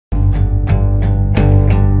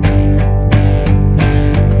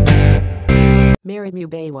Mary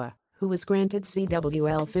Mubaiwa, who was granted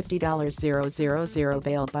CWL $50,000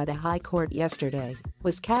 bail by the High Court yesterday,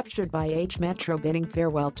 was captured by H Metro bidding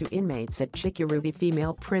farewell to inmates at Chikurubi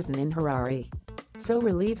Female Prison in Harare. So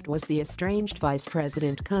relieved was the estranged Vice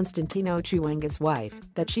President Constantino Chiwenga's wife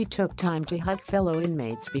that she took time to hug fellow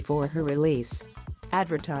inmates before her release.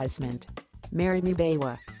 Advertisement. Mary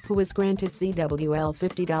Mubaiwa, who was granted CWL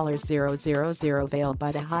 $50,000 bail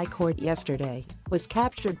by the High Court yesterday, was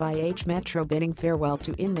captured by H Metro bidding farewell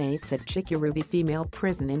to inmates at Chikurubi Female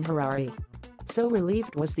Prison in Harare. So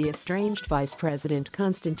relieved was the estranged Vice President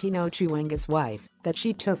Constantino Chiwenga's wife that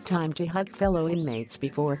she took time to hug fellow inmates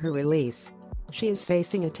before her release. She is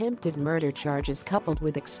facing attempted murder charges coupled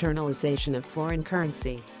with externalization of foreign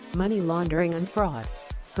currency, money laundering and fraud.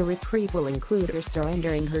 Her reprieve will include her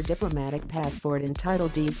surrendering her diplomatic passport and title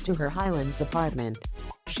deeds to her Highlands apartment.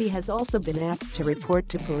 She has also been asked to report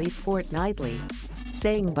to police fortnightly,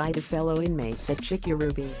 saying bye to fellow inmates at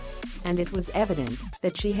Chikurubi. And it was evident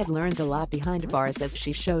that she had learned a lot behind bars as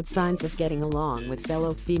she showed signs of getting along with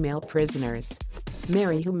fellow female prisoners.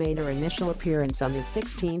 Mary, who made her initial appearance on the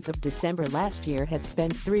 16th of December last year, had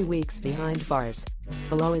spent 3 weeks behind bars.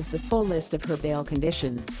 Below is the full list of her bail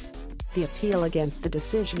conditions. The appeal against the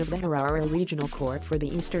decision of the Harare Regional Court for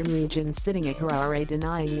the Eastern Region sitting at Harare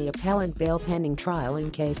denying the appellant bail pending trial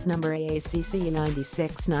in case number AACC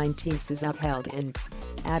 9619 is upheld in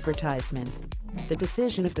advertisement. The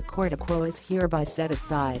decision of the Court of Quo is hereby set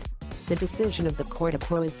aside. The decision of the Court of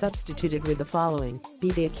Quo is substituted with the following: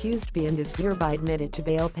 B. The accused B and is hereby admitted to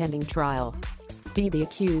bail pending trial. B. The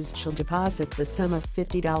accused shall deposit the sum of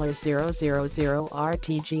 $50,000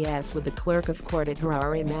 RTGS with the clerk of court at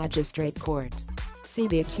Harare Magistrate Court. C.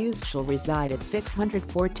 The accused shall reside at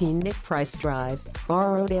 614 Nick Price Drive,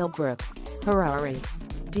 Borrowdale Brook, Harare.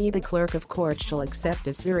 D. The clerk of court shall accept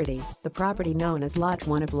as surety the property known as Lot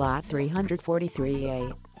 1 of Lot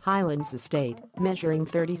 343A, Highlands Estate, measuring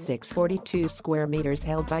 3642 square meters,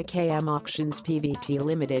 held by KM Auctions Pvt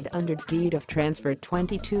Limited under Deed of Transfer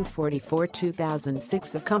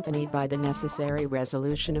 2244/2006, accompanied by the necessary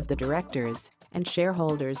resolution of the directors and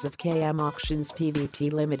shareholders of KM Auctions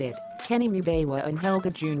Pvt Limited, Kenny Mubaiwa and Helga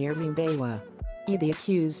Jr. Mubaiwa. E. The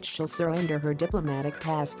accused shall surrender her diplomatic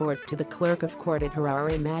passport to the clerk of court at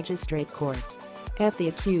Harare Magistrate Court. F. The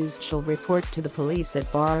accused shall report to the police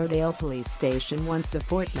at Borrowdale Police Station once a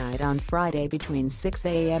fortnight on Friday between 6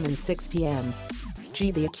 a.m. and 6 p.m.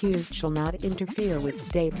 G. The accused shall not interfere with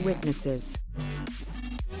state witnesses,